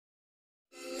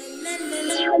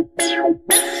So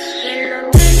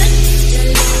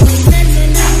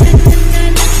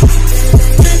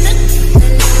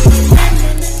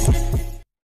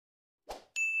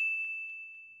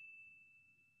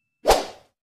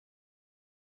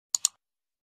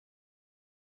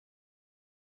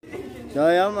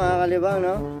yun mga kalibang,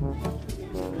 no?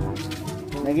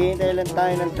 Naghihintay lang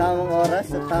tayo ng tamang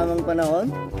oras at tamang panahon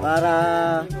para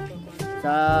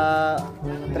sa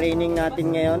training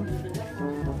natin ngayon.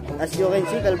 As you can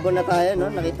see, kalbo na tayo,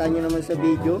 no? Nakita nyo naman sa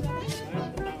video.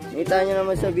 Nakita nyo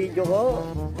naman sa video ko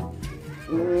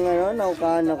ngayon,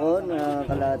 naukahan ako na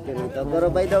kalahati rito.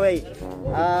 Pero by the way,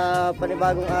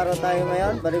 panibagong araw tayo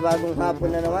ngayon, panibagong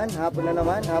hapon na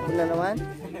naman.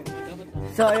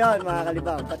 So ayun mga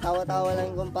kalibang, patawa-tawa lang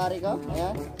yung kumpare ko.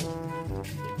 Ayan.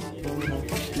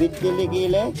 With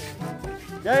kiligili.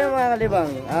 So ayun mga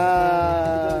kalibang,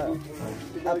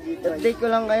 update ko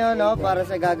lang kayo, no, para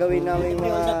sa gagawin namin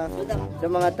sa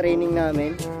mga training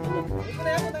namin.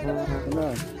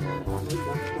 Ano?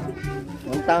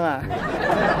 Munta nga.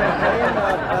 Ayun,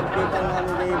 update lang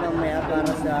namin kayo mamaya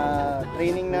para sa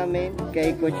training namin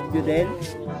kay Coach Judel.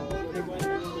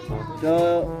 So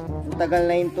tagal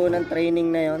na hinto ng training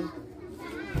na yon,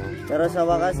 pero sa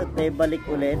wakas at balik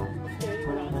ulit.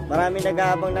 Marami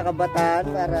nag-aabang na kabataan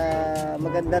para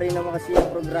maganda rin naman kasi yung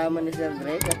programa ni Sir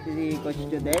Greg at si Coach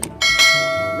Judel,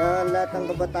 na lahat ng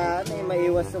kabataan ay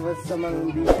maiwas sa mga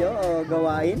bisyo o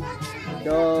gawain.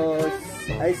 So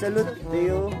I salute to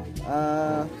you,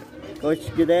 Coach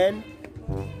Judel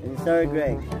and Sir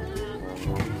Greg.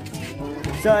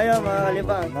 So ayun mga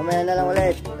kalibang, mamaya na lang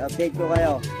ulit update ko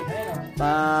kayo.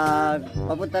 Pag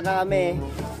papunta na kami,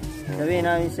 sabihin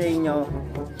namin sa inyo,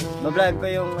 bablog ko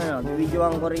yung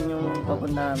videoan ko rin yung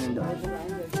papunta namin doon.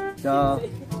 So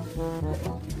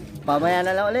pamaya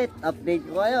na lang ulit, update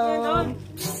ko kayo.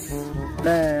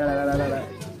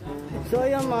 So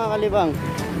ayun mga kalibang,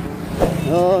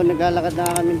 so naglalakad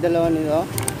na kami dalawa nito.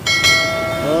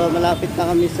 So malapit na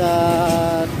kami sa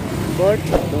court,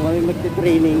 doon kami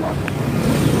magti-training.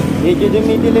 Medyo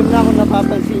dumidilim na kung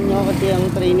napapansin nyo kasi ang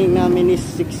training namin is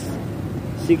 6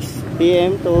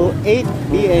 PM to 8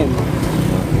 PM.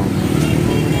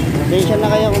 Attention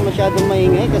na kayo kung masyadong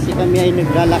maingay kasi kami ay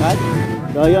naglalakad.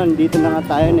 So yun, dito na nga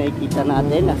tayo, nakikita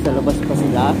natin, nasa labas pa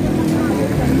sila.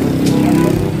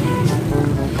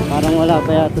 Parang wala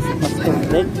pa yata si Pastor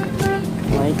Greg.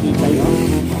 Makikita nyo.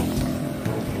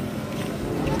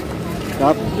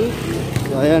 Stop.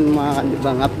 So ayun mga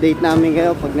kalibang, update namin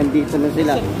kayo pag nandito na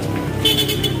sila.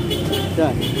 So,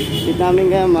 update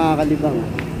namin kayo mga kalibang.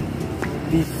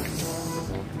 Peace.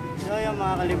 So ayun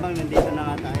mga kalibang, nandito na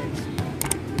nga tayo.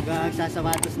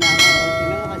 Magsasapatos na ako.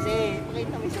 Tingnan mo kasi,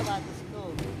 pakita mo yung sapatos ko.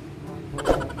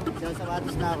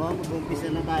 Magsasapatos na ako, mag-umpisa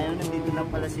na tayo. Nandito na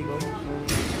pala si Coach.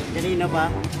 Kanina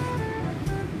ba?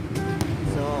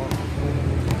 So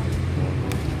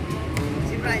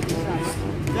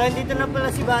nandito na pala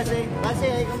si Base. Base,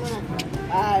 ay ka muna.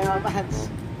 Ay, mga pats.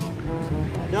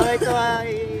 So, ito ay,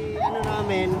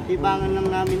 namin, tibangan lang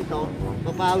namin to.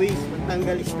 Papawis,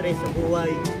 magtanggal stress sa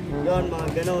buhay. Yun, mga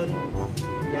ganon.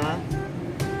 Yeah.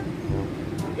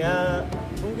 Kaya,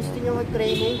 kung gusto nyo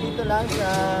mag-training, dito lang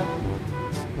sa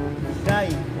Bignay.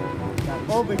 Sa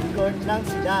covered court ng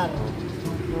Cedar.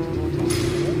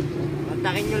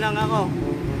 Kontakin nyo lang ako.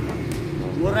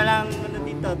 Mura lang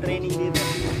dito, training dito.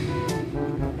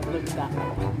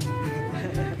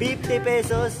 50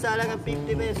 pesos, salang ang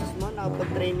 50 pesos mo,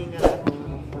 nakapag-training ka lang.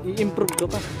 I-improve ka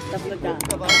pa. Tapos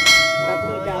ka pa.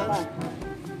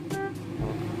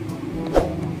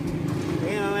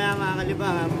 Ngayon mamaya mga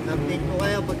kalibang, update ko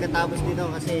kayo pagkatapos dito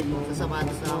kasi sa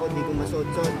sapatos na ako, hindi ko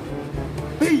masuot-suot.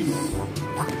 Peace!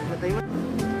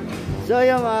 So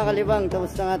yun mga kalibang,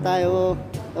 tapos na tayo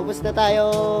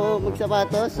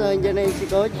magsapatos. So andyan na yung si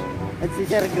Coach at si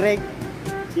Sir Greg.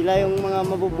 Sila yung mga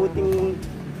mabubuting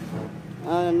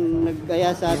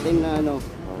nagkaya sa atin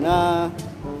na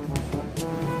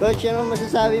Coach, ano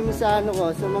masasabi mo sa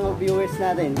sa mga viewers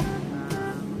natin?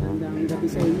 Magandang gabi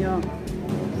sa inyo.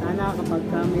 Sana kapag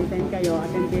may time kayo,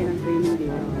 attend kayo ng training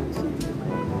dito.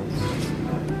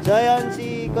 So yun,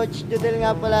 si Coach Judel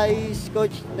nga pala is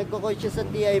nagko-coach siya sa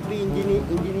TIP engineer.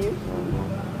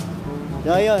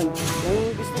 So yun, kung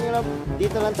gusto nyo na,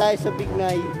 dito lang tayo sa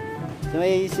Bignay, sa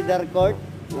may Cedar Court.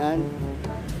 Yan,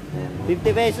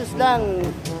 50 pesos lang.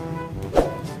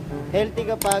 Healthy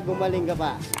ka pa, gumaling ka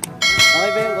pa. Okay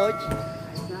ba yung Coach?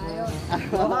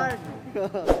 Hard.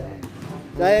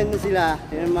 So ayun na sila,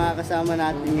 yun ang mga kasama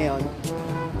natin ngayon.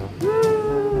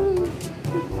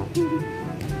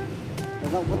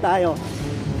 Tatakbo tayo.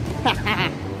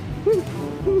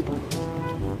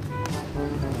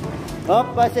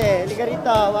 Hop, base. Liga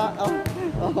rito.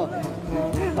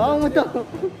 Mo to.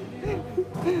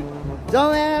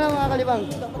 So, may lang mga kalibang.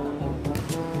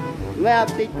 May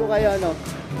update ko kayo, no?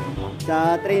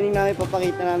 Sa training namin,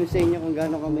 papakita namin sa inyo kung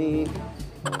gaano kami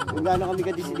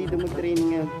kadesidido mag-training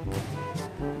ngayon.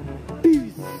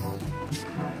 Peace!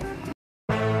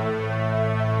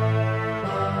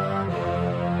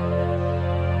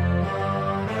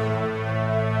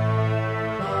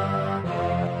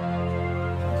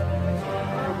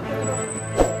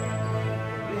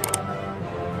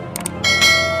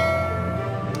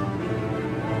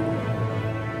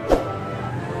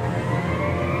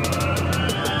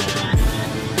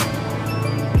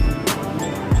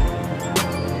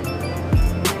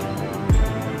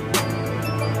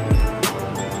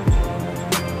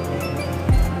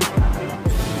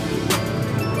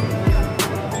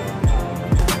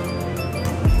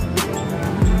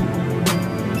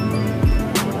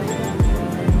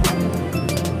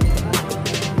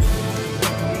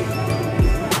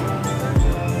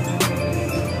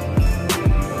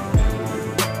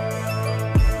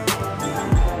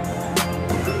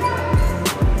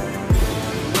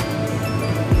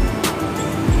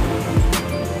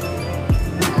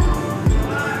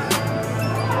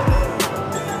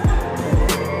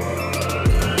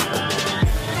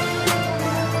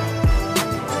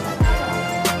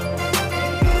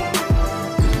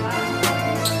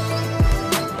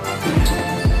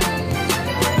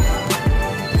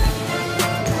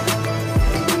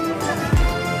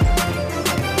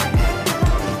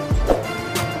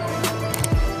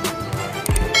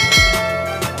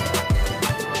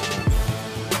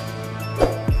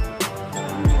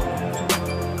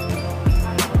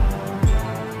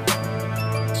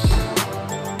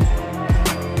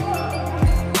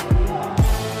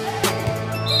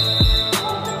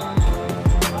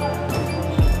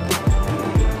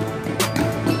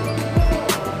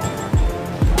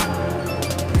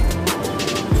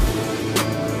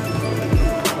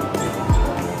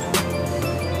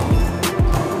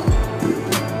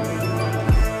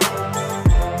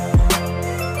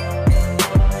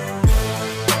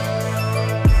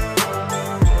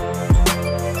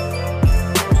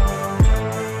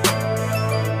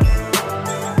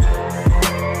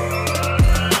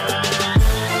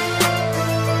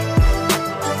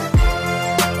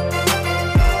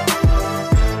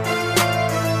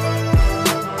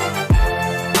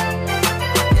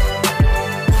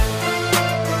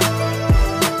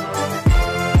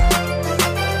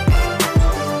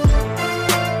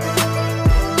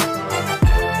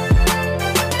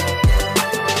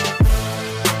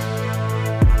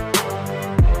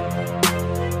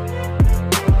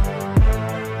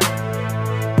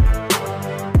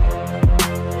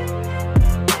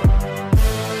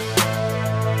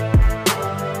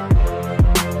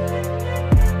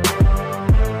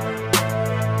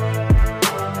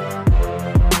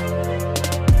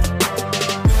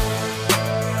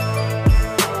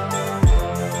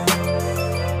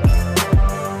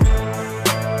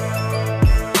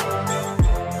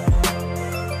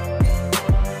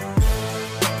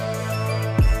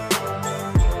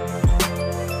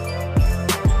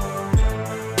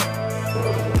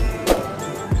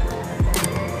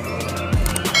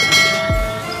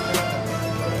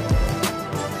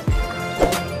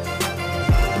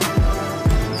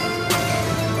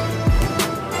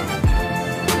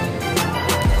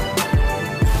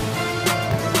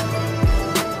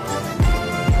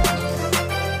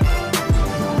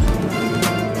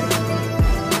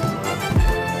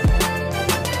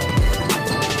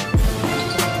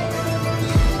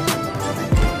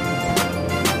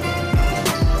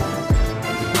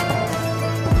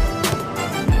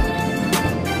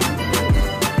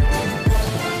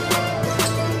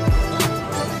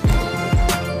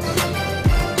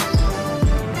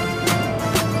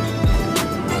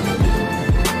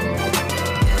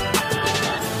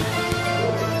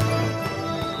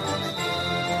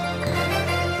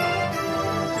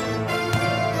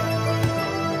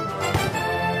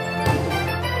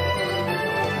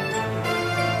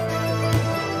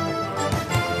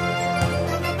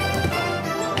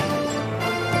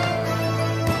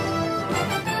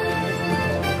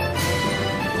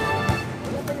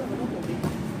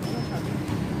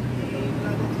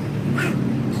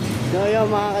 So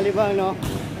yun mga kalibang, no?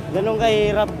 Ganun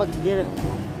kahirap pag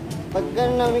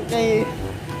ganun namin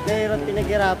kahirap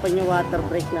pinaghirapan yung water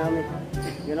break namin.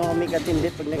 Ganun kami katindi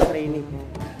pag nag-training.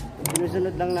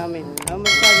 Sinusunod lang namin. Ano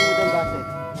masasabi mo doon, Base?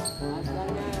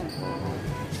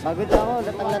 Pagod na ako,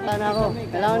 latang-lata na ako.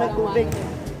 Kailangan ng tubig.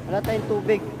 Wala tayong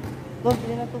tubig. Ton,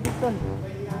 pili na tubig, Ton.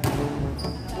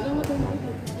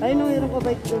 Ayun, no, mayroon ka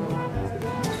bike, Ton.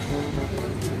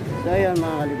 So ayun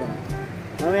mga kalibang.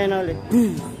 Mamaya na ulit.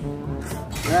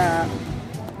 Yeah.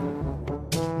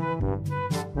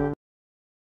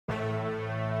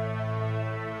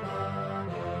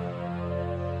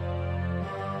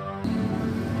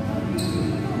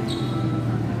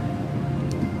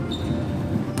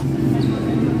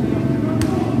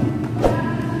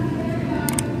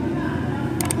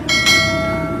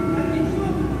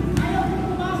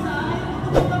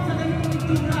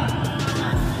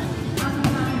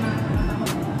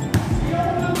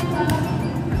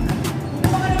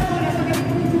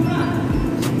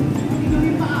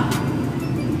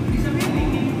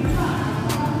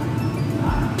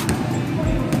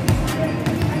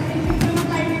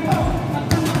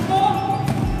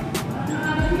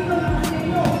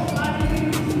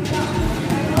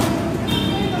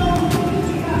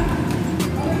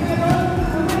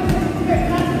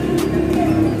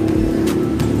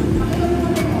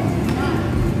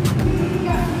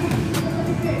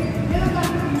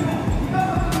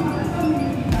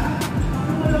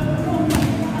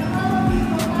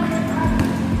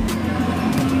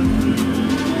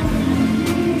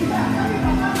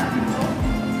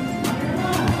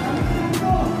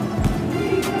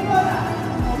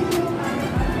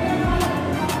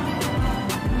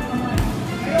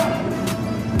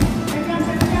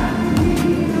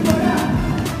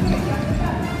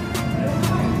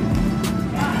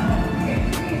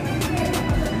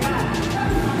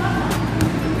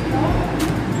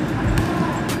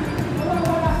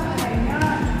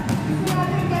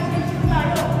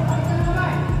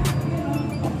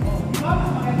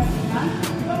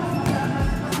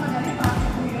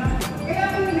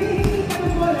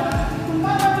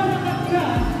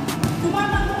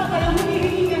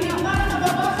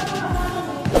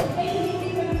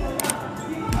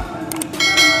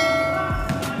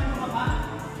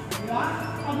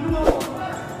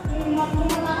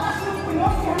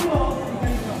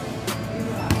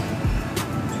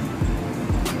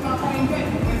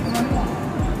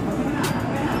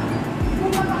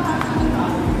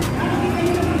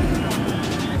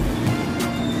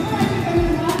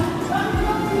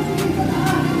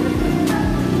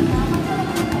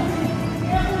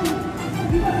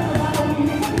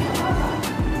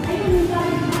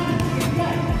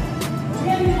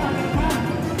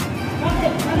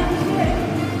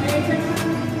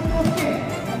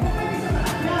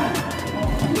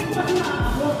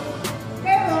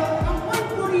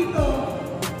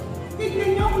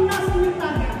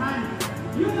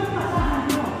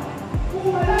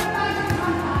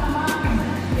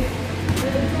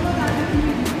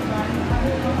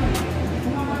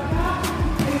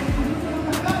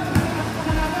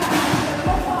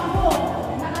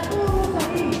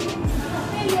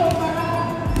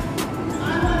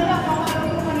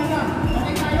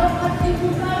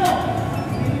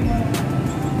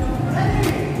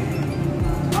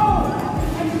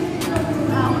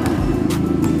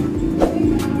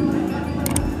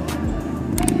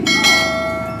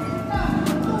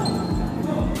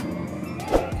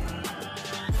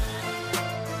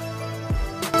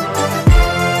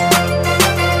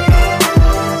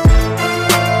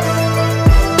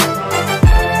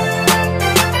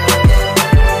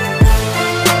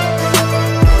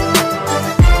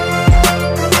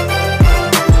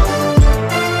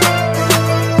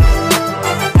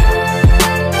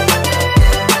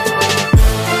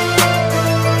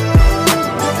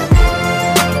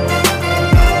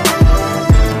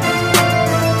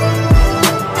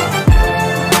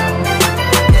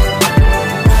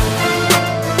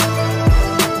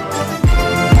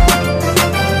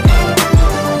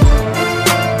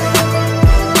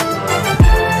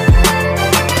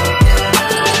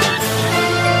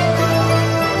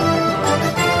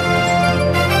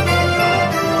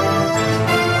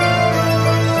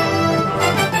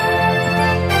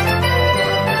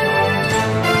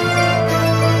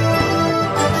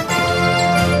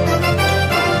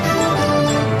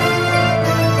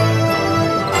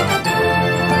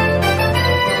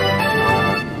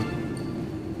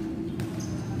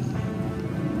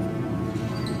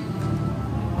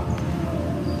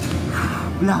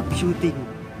 Lap shooting.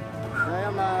 So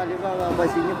ayan mga kalibang,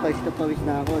 mapasin nyo, pawis na pawis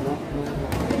na ako, no?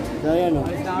 So ayan, no?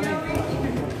 Pawis na kami.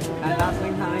 Last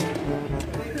line na kami.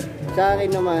 Sa akin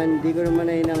naman, hindi ko naman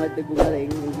na hinangad na gumaling.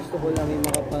 Yung gusto ko lang yung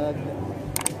makapag...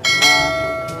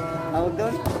 tawag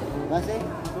doon? Kasi?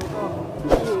 Matuto.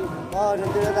 Oo,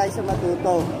 nandun na tayo sa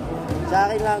matuto. Sa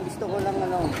akin lang, gusto ko lang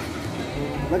ano,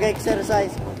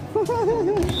 mag-exercise.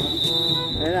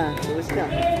 Ayan na, tapos na.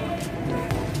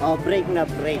 Oh, break na,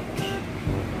 break.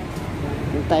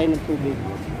 Yung tayo ng tubig.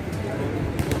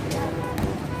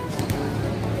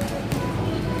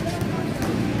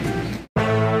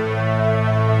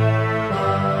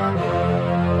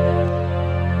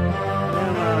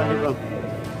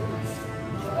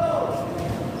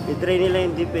 tinitry nila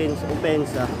yung defense,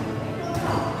 opensa.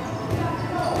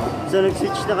 So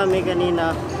nag-switch na kami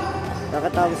kanina.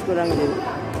 Kakatapos ko lang din.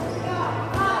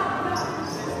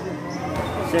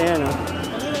 So ayan o.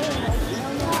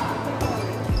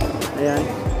 Ayan.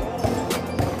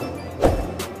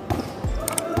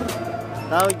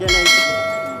 Tawag dyan ay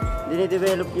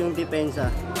dinidevelop yung depensa.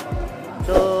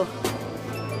 So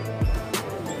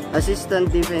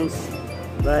assistant defense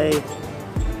by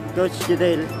Coach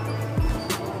Cedar,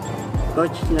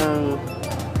 coach ng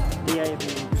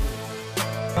TIP.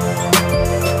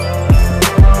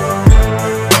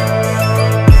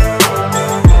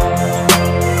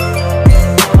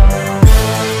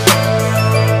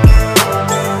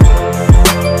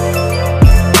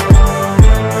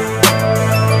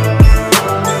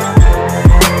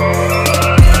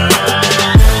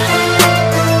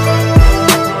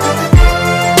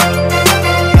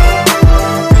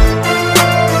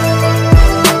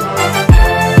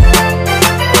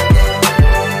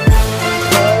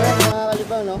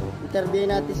 Interview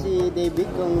natin si David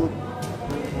kung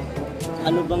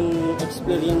ano bang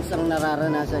experience ang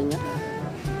nararanasan niya.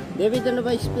 David, ano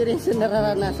ba experience ang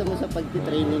nararanasan mo sa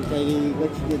pagtitraining kay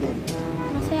Coach Cedar?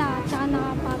 Masaya at saka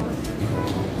nakapagod.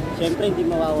 Siyempre hindi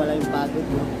mawawala yung pagod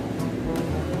mo.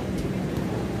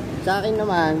 Sa akin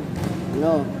naman,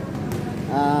 no,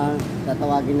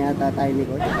 tatawagin niya tayo ni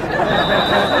Coach.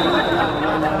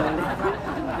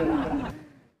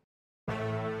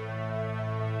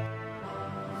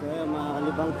 So yung mga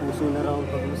kalibang, puso na raw ang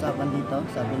pag-usapan dito,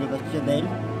 sabi ni Coach Cedar.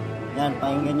 Yan,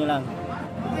 pakinggan nyo lang.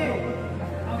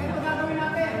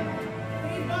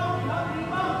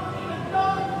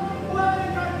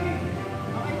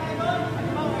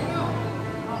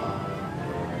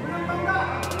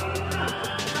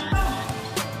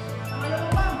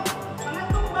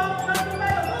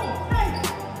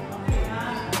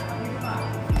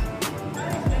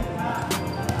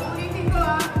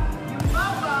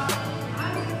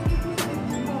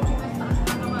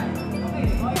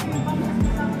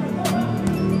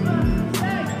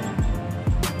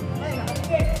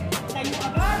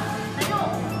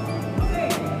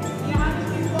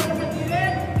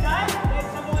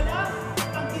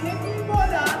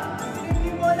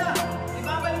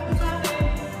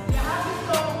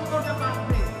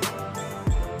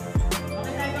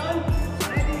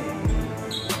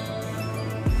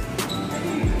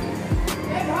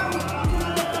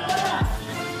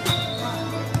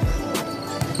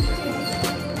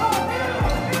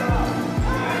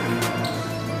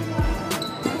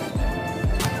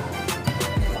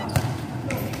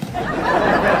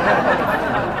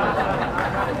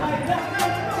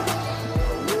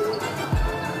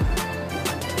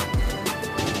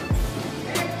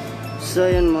 So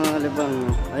yun mga kalibang,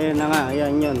 ayun na nga,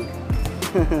 ayan yun.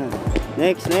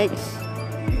 Next.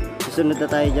 Susunod na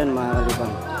tayo dyan mga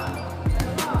kalibang.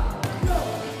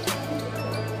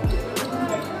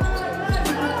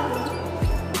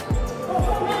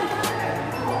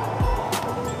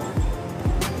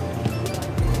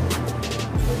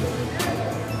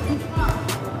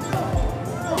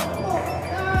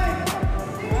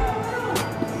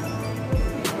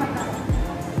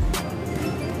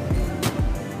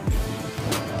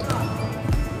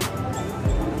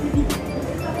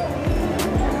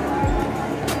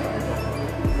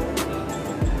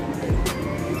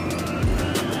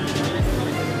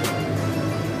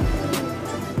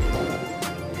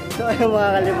 So ayun mga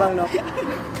kalibang, no?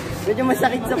 Medyo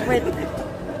masakit sa puwet.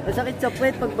 Masakit sa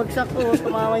puwet. Pag bagsak ko,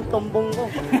 tumama yung tombong ko.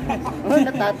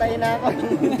 Natatay na ako.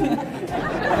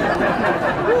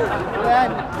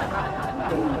 Ayan.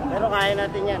 Pero kaya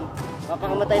natin yan.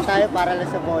 Mapakamatay tayo para lang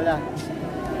sa bola.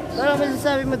 So ano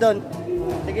masasabi mo doon?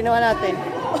 Sa ginawa natin.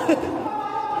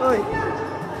 Uy.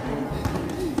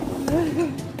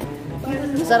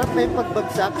 Masarap ba yung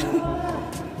pagbagsak?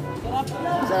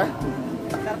 Masarap.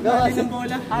 Sarap ng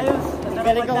bola. Ayos.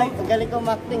 Galing ko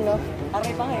acting, no?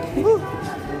 Aray pa eh.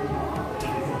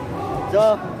 So,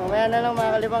 mamaya na lang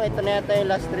mga kalibang. Ito na yata yung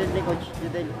last drill ni Coach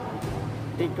Cedar.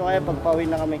 Date ko kayo pagpawin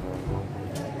na kami.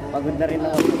 Pagod na rin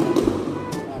ako.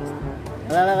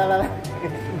 Alala.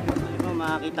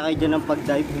 Makakita kayo dyan ng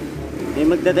pag-dive. May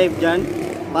magda-dive dyan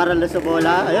para lang sa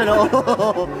bola. Ayun, oh.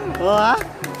 Oh, ha?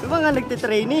 Diba nga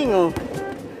nagtitraining, oh.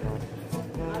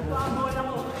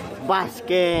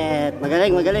 Basket.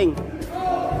 Magaling.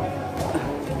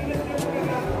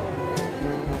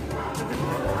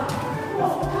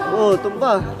 Oh,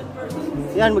 tumba.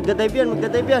 Yan, magda-dive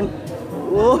yan.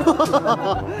 Oh,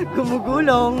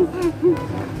 gumugulong.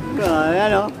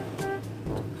 Ayan, oh.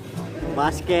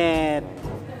 Basket.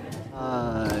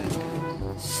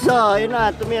 So, yun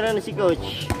na. Tumira na si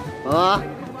Coach. Oh.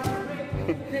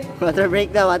 Water break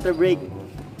na, water break.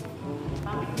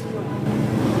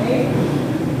 Okay?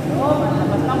 So,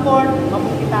 labas ng board,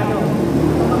 mabuti tayo.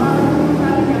 So, makakapagod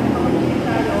tayo yan, mabuti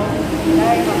tayo,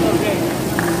 dahil water break.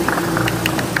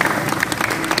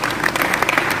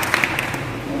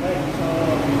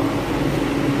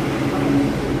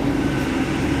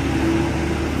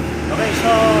 Okay,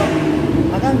 so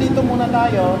hanggang dito muna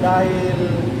tayo dahil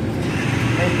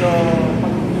medyo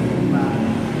pag-uwi na.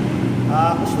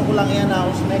 Gusto ko lang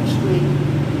i-announce next week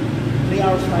 3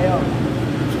 hours tayo.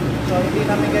 So hindi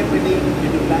namin kayo pwedeng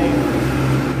live.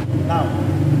 Now,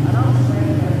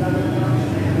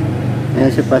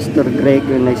 Ayan si Pastor Greg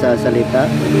yung nagsasalita.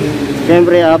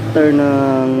 Siyempre after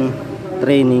ng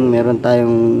training, meron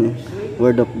tayong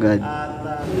Word of God.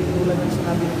 at tulad ng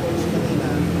sinabi ni Coach kanina,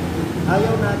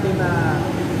 ayaw natin na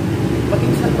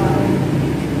maging salbahe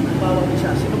ang bawat isa.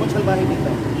 Sino bang salbahe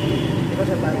dito? Di ba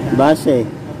salbahe ka? Base.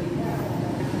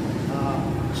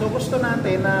 So gusto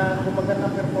natin na kung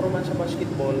magandang performance sa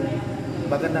basketball,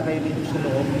 maganda kayo dito sa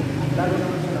loob, lalo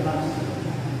naman sa labas.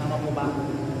 Tama po ba?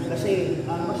 Kasi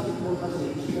ang basketball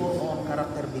kasi is more on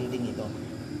character building ito.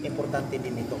 Importante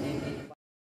din ito.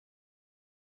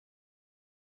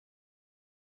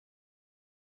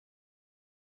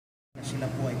 Na sila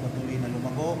po ay patuloy na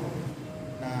lumago,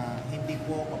 na hindi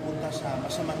po papunta sa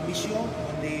masamang bisyo,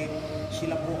 kundi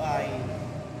sila po ay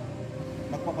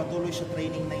magpapatuloy sa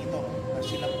training na ito, na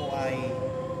sila po ay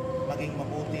maging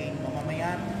mabuting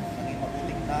mamamayan, maging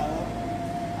mabuting tao,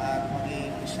 at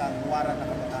maging isang waran na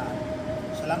kabataan.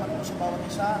 Salamat po sa bawat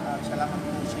isa, at salamat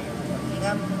po sa iyong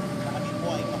pag-ingat na kami po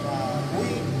ay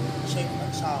makabuhi, safe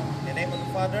and sound. In the name of the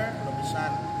Father, and of the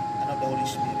Son, and of the Holy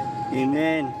Spirit.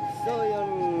 Amen. So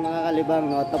yung mga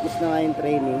kalibang, no, tapos na nga yung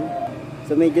training.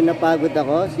 So medyo napagod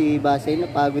ako, si Basay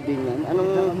napagod din yan. Ano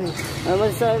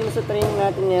sa training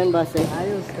natin ngayon, Basay?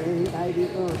 Ayos, training tayo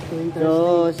dito. So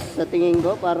sa tingin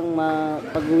ko, parang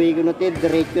pag-uwi ko natin,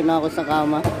 diretso na ako sa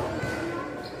kama.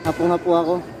 Hapong-hapo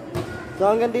ako. So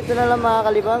hanggang dito na lang mga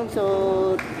kalibang. So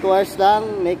 2 hours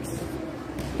lang. Next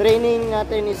training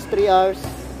natin is 3 hours.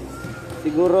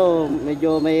 Siguro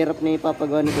medyo mahirap na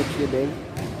ipapagawa ni Coach Judel.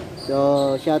 So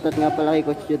shoutout nga pala kay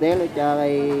Coach Judel at saka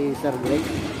kay Sir Greg.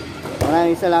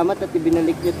 Maraming salamat at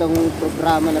ibinalik nyo itong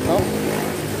programa na to.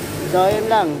 So ayun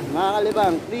lang mga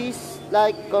kalibang. Please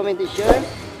like, comment, and share.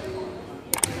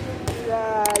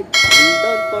 And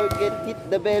don't forget hit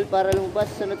the bell para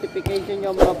lumabas sa notification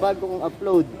nyo ang mga bago kong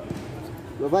upload.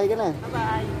 Bye-bye ka na.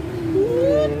 Bye-bye.